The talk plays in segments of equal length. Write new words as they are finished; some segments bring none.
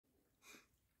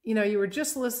you know, you were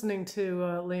just listening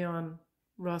to Leon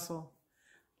Russell,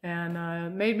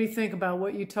 and made me think about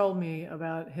what you told me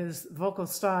about his vocal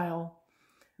style.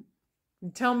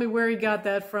 Tell me where he got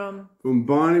that from. From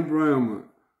Bonnie Bramlett.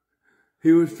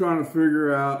 He was trying to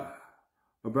figure out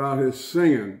about his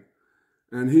singing,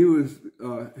 and he was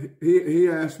he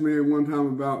asked me one time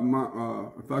about my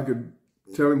if I could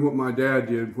tell him what my dad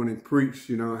did when he preached.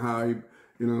 You know how he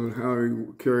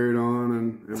carried on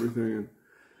and everything.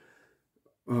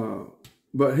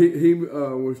 But he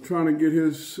was trying to get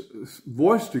his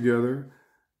voice together,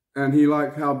 and he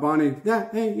liked how Bonnie, yeah,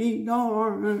 you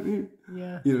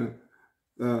know.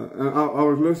 And I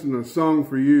was listening to a song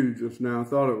for you just now. I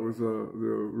thought it was the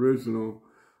original,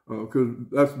 because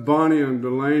that's Bonnie and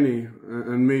Delaney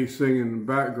and me singing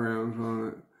backgrounds on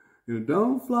it. You know,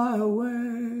 don't fly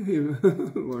away. You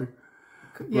know, like.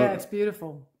 Yeah, it's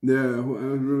beautiful. Yeah, it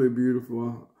was really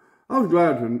beautiful. I was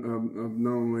glad to have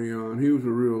known Leon. He was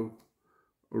a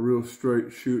real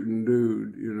straight shooting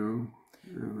dude, you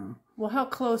know. Well, how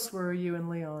close were you and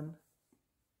Leon?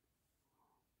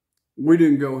 We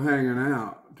didn't go hanging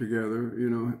out together, you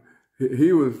know.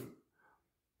 He was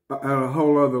at a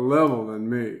whole other level than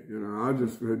me, you know. I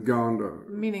just had gone to...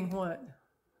 Meaning what?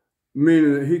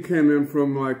 Meaning that he came in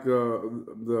from like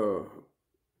that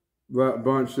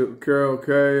bunch of Carol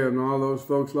Kay and all those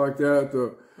folks like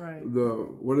that. Right.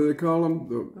 What do they call them?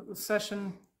 The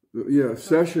Session. Yeah,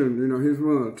 Session. You know, he's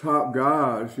one of the top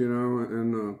guys. You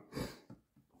know,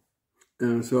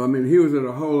 and so I mean, he was at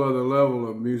a whole other level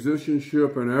of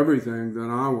musicianship and everything than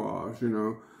I was. You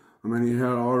know, I mean, he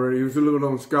was living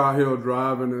on Sky Hill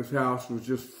Drive, and his house was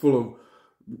just full of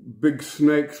big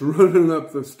snakes running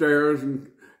up the stairs, and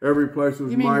every place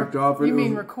was mic'd off. You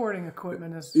mean recording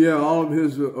equipment? Yeah, all of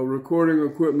his recording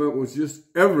equipment was just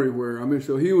everywhere. I mean,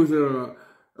 so he was at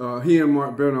he and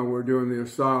Mark Beno were doing the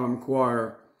Asylum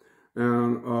Choir,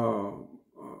 and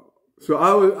so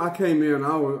I came in.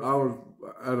 I was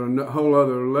at a whole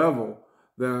other level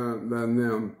than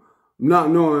them, not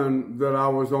knowing that I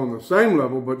was on the same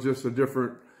level, but just a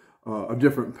different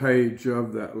page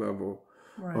of that level.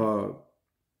 Right.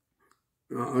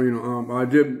 You know, I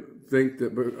didn't think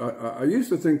that, but I used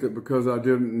to think that because I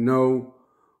didn't know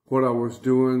what I was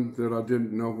doing, that I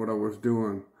didn't know what I was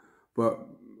doing. But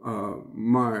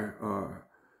my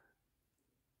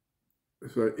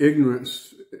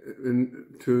ignorance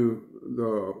into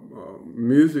the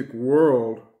music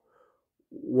world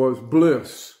was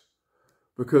bliss,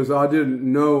 because I didn't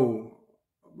know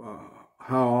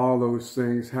how all those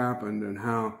things happened and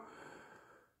how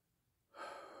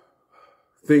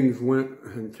things went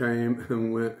and came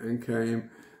and went and came,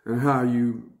 and how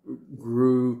you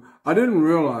grew. I didn't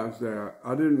realize that.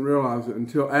 I didn't realize it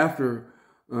until after,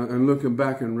 and looking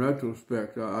back in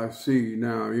retrospect, I see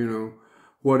now, you know,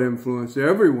 what influence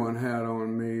everyone had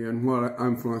on me and what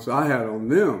influence I had on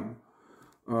them.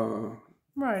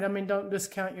 Right. I mean, don't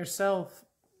discount yourself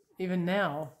even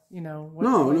now, you know.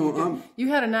 You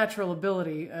had a natural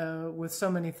ability with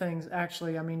so many things,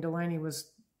 actually. I mean, Delaney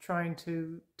was trying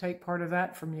to take part of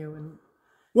that from you. And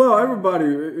well, everybody,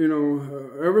 you know,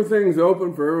 everything's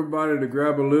open for everybody to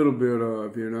grab a little bit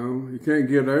of, you know. You can't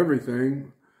get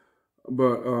everything,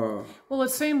 but... well, it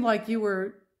seemed like you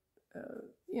were,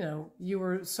 you know, you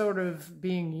were sort of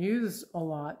being used a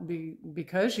lot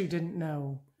because you didn't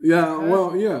know. Yeah,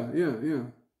 well, yeah.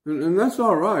 And that's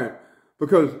all right,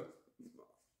 because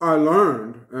I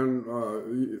learned, and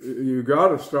you got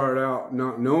to start out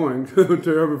not knowing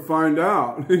to ever find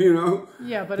out, you know?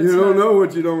 Yeah, but you don't know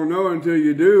what you don't know until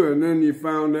you do, and then you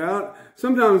found out.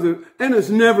 Sometimes, and it's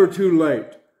never too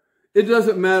late. It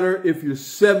doesn't matter if you're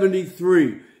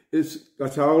 73.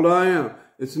 That's how old I am.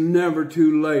 It's never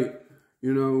too late,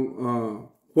 you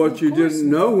know? What you didn't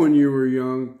know when you were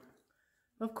young.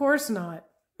 Of course not.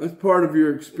 That's part of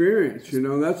your experience, you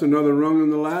know? That's another rung in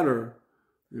the ladder.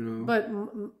 You know. But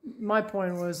my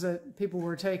point was that people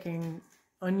were taking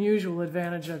unusual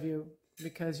advantage of you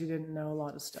because you didn't know a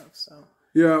lot of stuff. So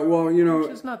yeah, well, you know,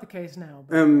 which is not the case now.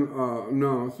 But. And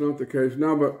no, it's not the case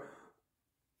now. But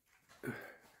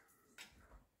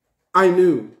I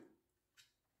knew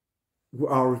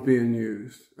I was being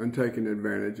used and taken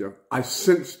advantage of. I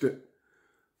sensed it.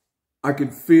 I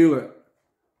could feel it.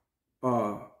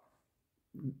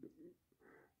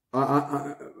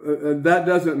 That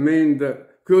doesn't mean that.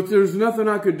 Because there's nothing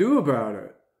I could do about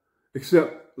it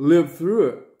except live through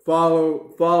it,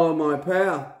 follow my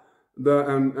path,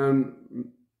 and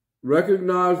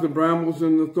recognize the brambles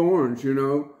and the thorns, you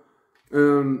know,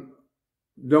 and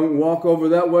don't walk over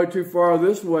that way too far,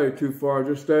 this way too far.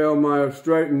 Just stay on my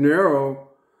straight and narrow,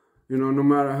 You know, no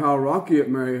matter how rocky it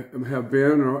may have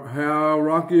been or how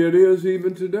rocky it is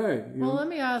even today. Well, let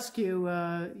me ask you,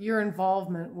 your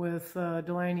involvement with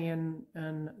Delaney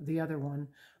and the other one.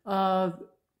 What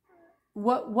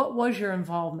was your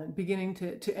involvement beginning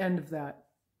to end of that?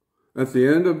 At the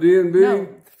end of D&B? No,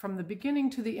 from the beginning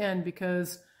to the end,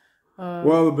 because...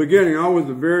 well, the beginning, I was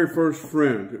the very first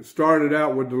friend. It started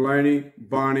out with Delaney,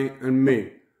 Bonnie, and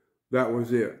me. That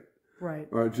was it. Right.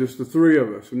 Just the three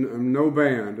of us, and no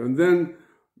band. And then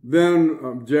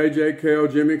J.J. Cale,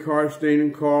 Jimmy Carstein,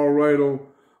 and Carl Radel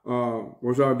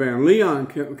was our band. Leon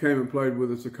came and played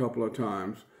with us a couple of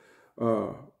times.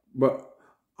 But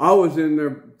I was in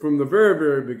there from the very,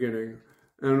 very beginning,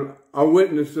 and I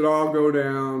witnessed it all go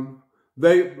down.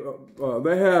 They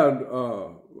had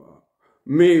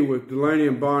me with Delaney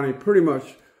and Bonnie pretty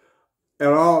much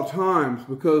at all times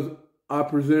because I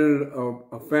presented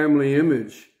a family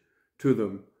image to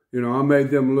them. You know, I made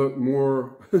them look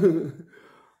more...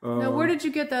 now, where did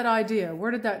you get that idea? Where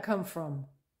did that come from?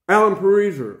 Alan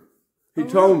Pariser. He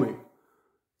told me.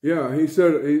 Yeah, he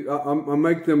said, I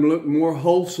make them look more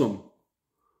wholesome.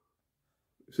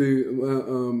 See,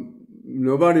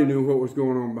 nobody knew what was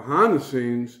going on behind the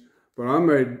scenes, but I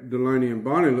made Delaney and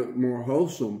Bonnie look more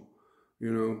wholesome.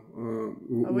 You know,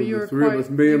 with the three of us,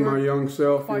 me and my young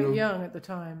self. Quite young at the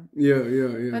time. Yeah.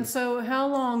 And so how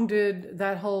long did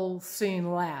that whole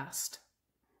scene last?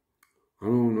 I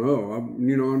don't know. I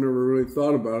never really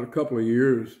thought about it. A couple of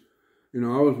years. You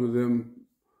know, I was with them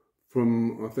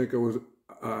from, I think I was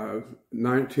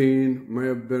 19, may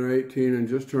have been 18 and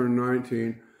just turned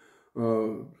 19.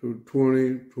 So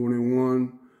 20,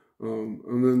 21,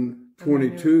 and then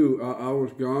 22, I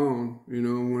was gone, you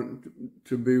know, went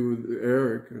to be with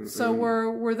Eric. So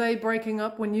were they breaking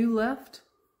up when you left?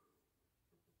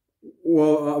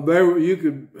 Well, you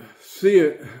could see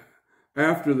it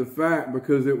after the fact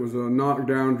because it was a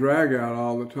knockdown, drag out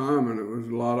all the time, and it was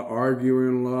a lot of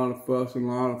arguing, a lot of fussing,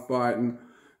 a lot of fighting.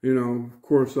 You know, of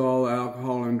course, all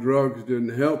alcohol and drugs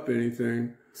didn't help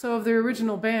anything. So of the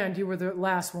original band, you were the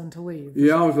last one to leave?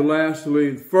 Yeah, I was the last to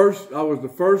leave. I was the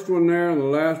first one there and the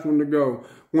last one to go.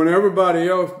 When everybody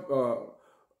else,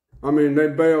 they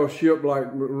bailed ship like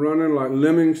running like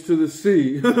lemmings to the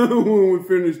sea when we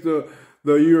finished the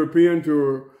European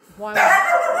tour.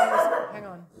 Hang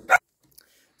on.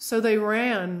 So they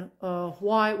ran.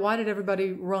 Why did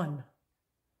everybody run?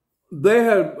 They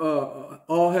had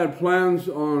all had plans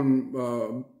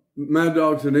on Mad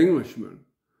Dogs and Englishmen.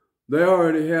 They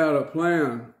already had a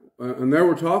plan, and they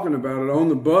were talking about it on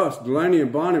the bus. Delaney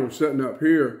and Bonnie were sitting up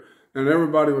here, and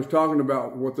everybody was talking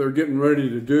about what they're getting ready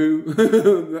to do.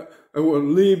 They would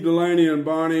leave Delaney and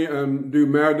Bonnie and do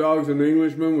Mad Dogs and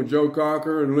Englishmen with Joe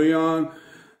Cocker and Leon.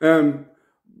 And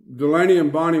Delaney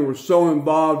and Bonnie were so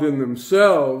involved in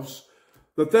themselves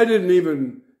that they didn't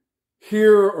even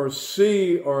hear or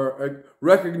see or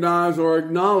recognize or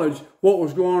acknowledge what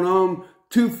was going on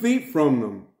 2 feet from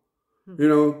them. You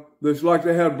know, it's like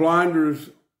they had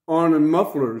blinders on and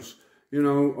mufflers, you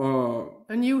know.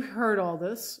 And you heard all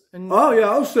this? Oh yeah,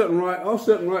 I was sitting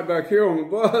right back here on the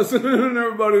bus, and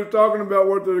everybody was talking about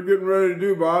what they're getting ready to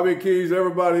do. Bobby Keys,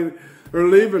 everybody are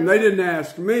leaving. They didn't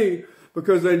ask me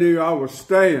because they knew I was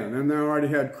staying, and they already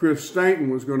had Chris Stanton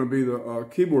was going to be the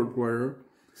keyboard player.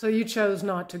 So you chose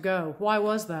not to go. Why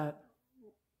was that?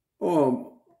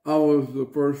 I was the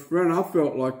first friend. I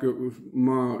felt like it was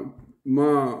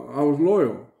I was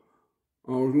loyal.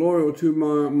 I was loyal to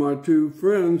my two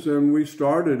friends, and we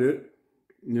started it,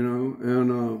 you know,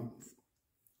 and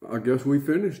I guess we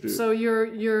finished it. So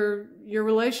your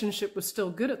relationship was still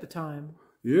good at the time?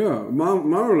 Yeah,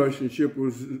 my relationship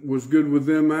was good with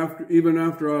them even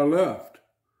after I left.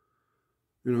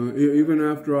 You know, even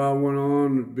after I went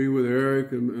on to be with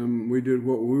Eric and we did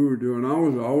what we were doing, I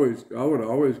would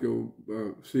always go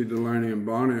see Delaney and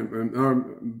Bonnie,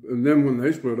 and then when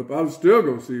they split up, I would still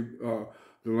go see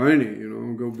Delaney, you know,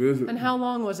 and go visit. And how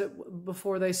long was it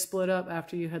before they split up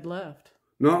after you had left?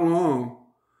 Not long.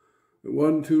 It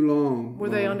wasn't too long. Were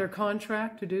they under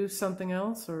contract to do something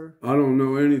else, or? I don't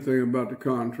know anything about the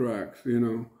contracts, you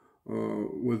know.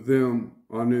 With them,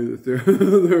 I knew that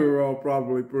they were all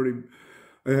probably pretty.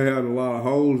 They had a lot of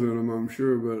holes in them, I'm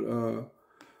sure, but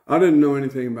I didn't know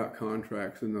anything about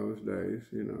contracts in those days,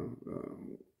 you know.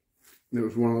 It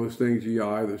was one of those things you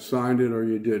either signed it or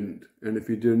you didn't. And if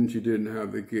you didn't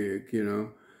have the gig, you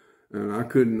know. And I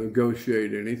couldn't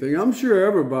negotiate anything. I'm sure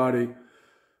everybody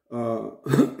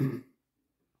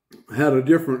had a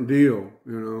different deal,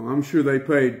 you know. I'm sure they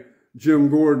paid Jim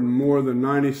Gordon more than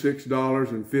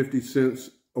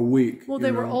 $96.50 a week. Well,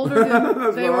 they were older than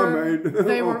that's they what were. I made.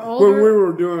 They were older when we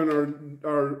were doing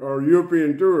our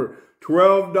European tour.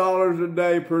 $12 a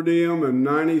day per diem and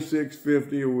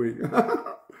 $96.50 a week.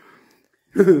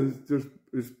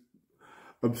 It's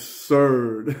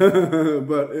absurd.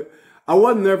 But I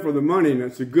wasn't there for the money, and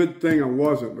it's a good thing I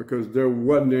wasn't, because there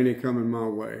wasn't any coming my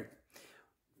way.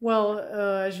 Well,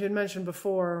 as you had mentioned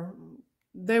before,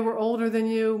 they were older than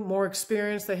you, more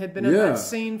experienced. They had been in that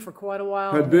scene for quite a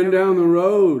while. Had been down the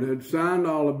road, had signed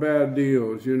all the bad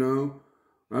deals, you know.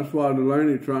 That's why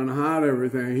Delaney trying to hide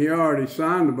everything. He already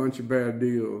signed a bunch of bad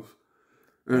deals.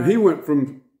 And he went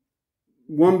from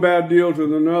one bad deal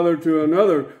to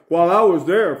another while I was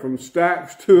there, from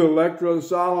Stax to Electra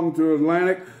Asylum to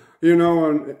Atlantic, you know,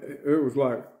 and it was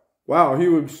like, wow, he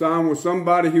would sign with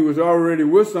somebody. He was already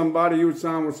with somebody. He would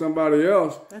sign with somebody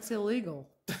else. That's illegal.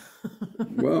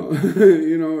 Well,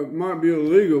 you know, it might be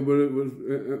illegal, but it was,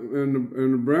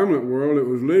 in the Bramlett world, it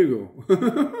was legal.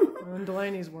 In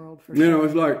Delaney's world, for sure. You know,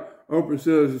 it's like Oprah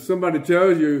says, if somebody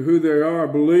tells you who they are,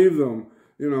 believe them.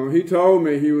 You know, he told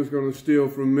me he was going to steal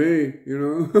from me, you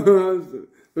know.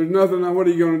 There's nothing, what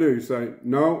are you going to do? You say,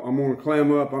 no, I'm going to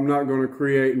clam up. I'm not going to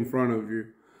create in front of you.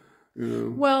 You know?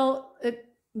 Well,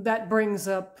 that brings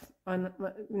up, you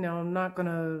know, I'm not going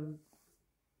to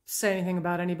say anything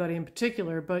about anybody in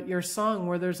particular, but your song,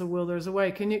 Where There's a Will, There's a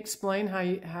Way. Can you explain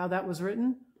how that was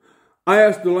written? I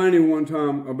asked Delaney one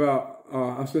time about,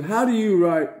 I said, how do you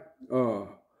write a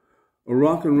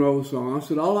rock and roll song? I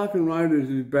said, all I can write is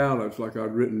these ballads, like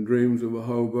I'd written Dreams of a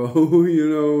Hobo, you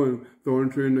know, and Thorn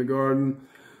Tree in the Garden.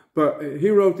 But he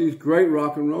wrote these great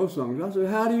rock and roll songs. I said,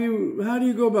 how do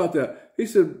you go about that? He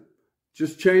said,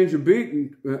 just change the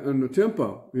beat and the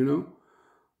tempo, you know.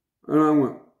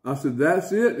 And I said,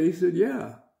 that's it? He said,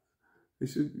 yeah. He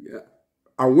said, yeah.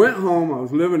 I went home. I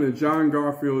was living in John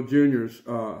Garfield Jr.'s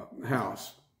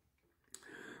house.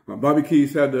 Bobby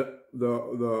Keys had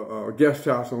the guest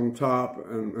house on top,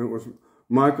 and it was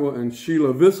Michael and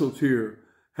Sheila Visseltier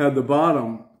had the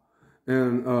bottom,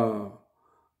 and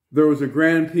there was a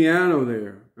grand piano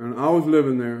there, and I was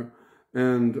living there,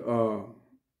 and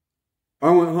I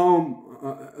went home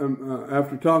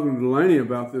after talking to Delaney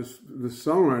about this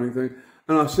songwriting thing,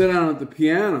 and I sat down at the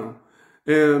piano,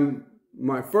 and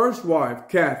my first wife,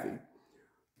 Kathy,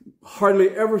 hardly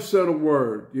ever said a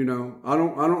word, you know. I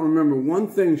don't remember one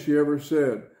thing she ever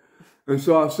said. And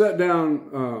so I sat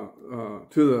down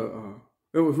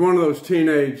it was one of those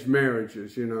teenage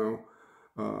marriages, you know.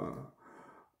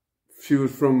 She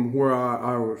was from where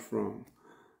I was from.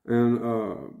 And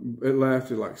it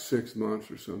lasted like 6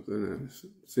 months or something. And it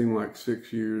seemed like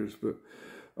 6 years. But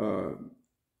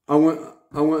I went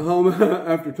home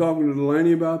after talking to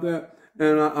Delaney about that.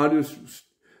 And I just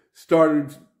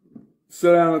started,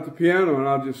 sit down at the piano, and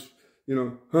I just, you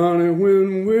know, honey,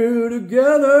 when we're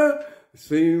together, it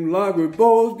seems like we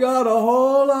both got a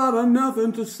whole lot of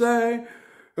nothing to say.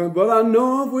 But I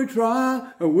know if we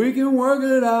try, we can work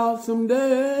it out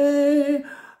someday.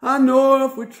 I know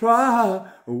if we try,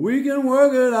 we can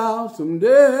work it out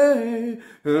someday.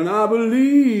 And I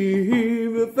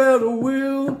believe if there's a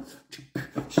will,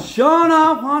 sure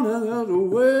enough, honey, there's a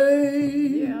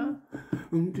way. Yeah.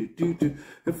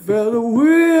 If there's a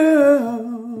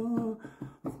will,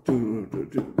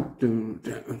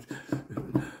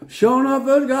 sure enough,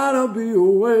 there's gotta be a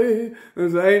way.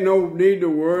 There ain't no need to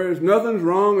worry. There's nothing's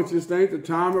wrong. It just ain't the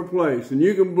time or place. And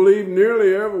you can believe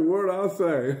nearly every word I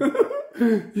say.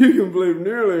 You can believe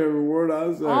nearly every word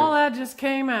I say. All that just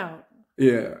came out.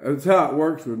 Yeah, that's how it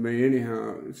works with me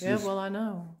anyhow. It's yeah, just, well, I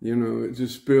know. You know, it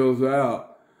just spills out.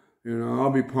 You know, I'll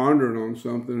be pondering on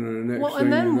something, and the next thing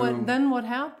then you know, then what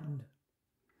happened?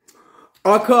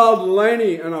 I called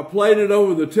Delaney and I played it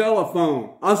over the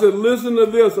telephone. I said, listen to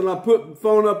this, and I put the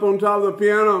phone up on top of the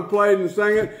piano and played and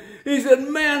sang it. He said,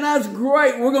 man, that's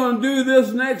great. We're going to do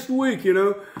this next week, you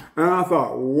know. And I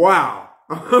thought, wow,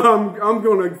 I'm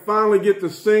going to finally get to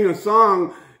sing a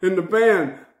song in the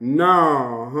band.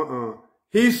 No,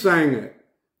 he sang it.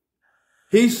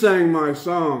 He sang my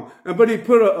song, but he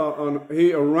put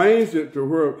he arranged it to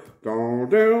where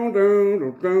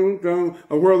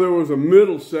where there was a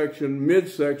mid section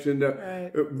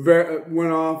that it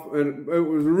went off, and it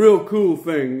was a real cool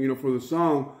thing, you know, for the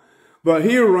song. But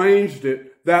he arranged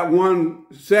it, that one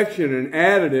section, and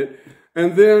added it,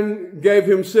 and then gave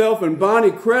himself and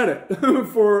Bonnie credit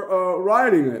for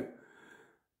writing it.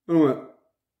 And I went,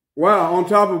 wow! On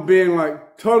top of being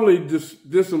like totally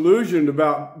disillusioned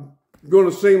about going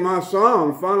to sing my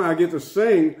song, finally I get to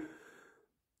sing.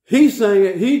 He sang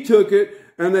it, he took it,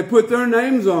 and they put their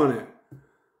names on it.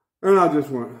 And I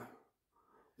just went,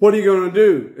 what are you going to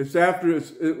do? It's after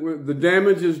the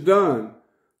damage is done.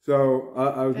 So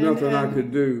I was nothing I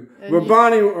could do. But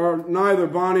Bonnie, or neither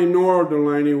Bonnie nor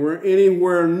Delaney were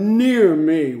anywhere near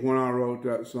me when I wrote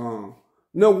that song.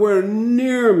 Nowhere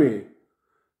near me.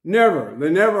 Never. They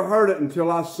never heard it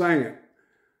until I sang it.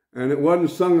 And it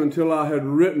wasn't sung until I had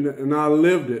written it and I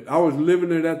lived it. I was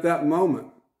living it at that moment.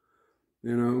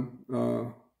 You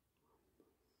know.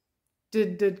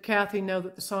 Did Kathy know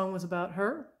that the song was about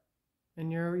her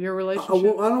and your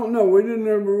relationship? I don't know. We didn't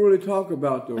ever really talk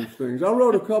about those things. I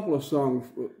wrote a couple of songs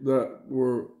that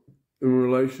were in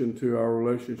relation to our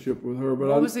relationship with her. But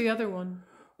what was the other one?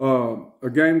 A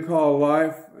Game Called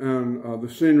Life and The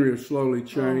Scenery Has Slowly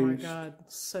Changed. Oh my God,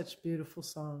 such beautiful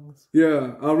songs.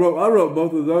 Yeah, I wrote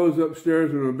both of those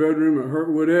upstairs in a bedroom at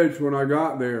Hurtwood Edge when I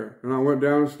got there. And I went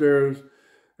downstairs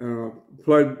and I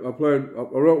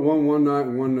wrote one night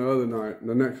and one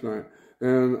the next night.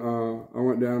 And I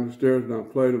went downstairs and I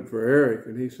played them for Eric.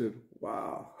 And he said,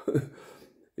 wow.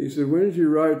 He said, when did you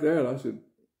write that? I said,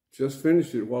 just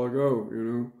finished it a while ago, you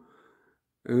know.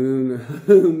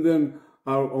 And then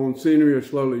on Scenery Has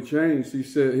Slowly Changed,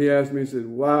 he asked me, he said,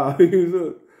 wow,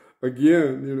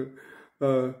 again, you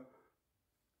know,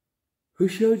 who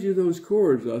showed you those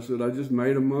chords? I said, I just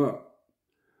made them up.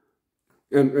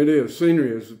 And it is,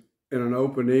 Scenery is in an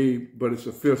open E, but it's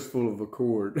a fistful of a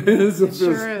chord. It's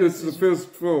a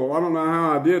fistful. I don't know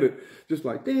how I did it. Just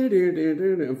like, and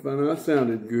that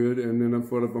sounded good. And then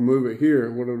if I move it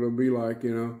here, what it'll be like,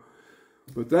 you know.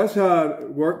 But that's how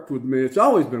it worked with me. It's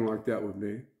always been like that with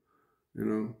me. You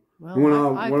know, well, when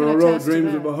I wrote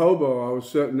Dreams of a Hobo, I was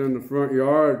sitting in the front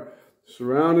yard,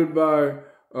 surrounded by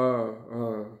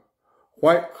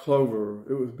white clover.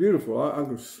 It was beautiful. I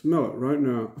can smell it right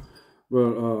now.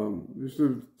 But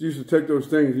used to take those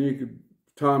things and you could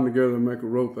tie them together and make a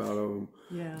rope out of them.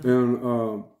 Yeah.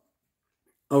 And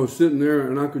I was sitting there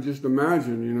and I could just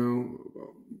imagine, you know,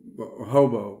 a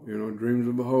hobo, you know, Dreams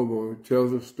of a Hobo. It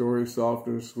tells a story soft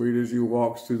and sweet as he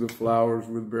walks through the flowers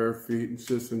with bare feet and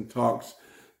sits and talks,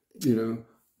 you know,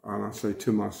 and I say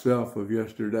to myself of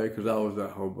yesterday, because I was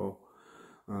that hobo,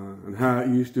 and how it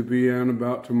used to be and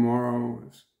about tomorrow.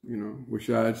 You know, wish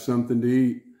I had something to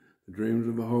eat. The Dreams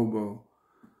of a Hobo,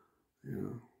 you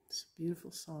know. It's a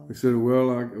beautiful song. He said,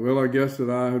 well, I guess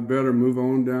that I had better move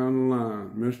on down the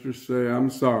line. Mistress say, I'm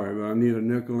sorry, but I need a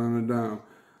nickel and a dime.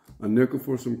 A nickel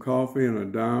for some coffee and a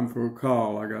dime for a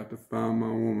call. I got to find my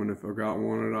woman if I got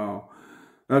one at all.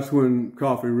 That's when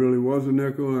coffee really was a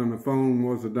nickel and the phone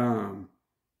was a dime.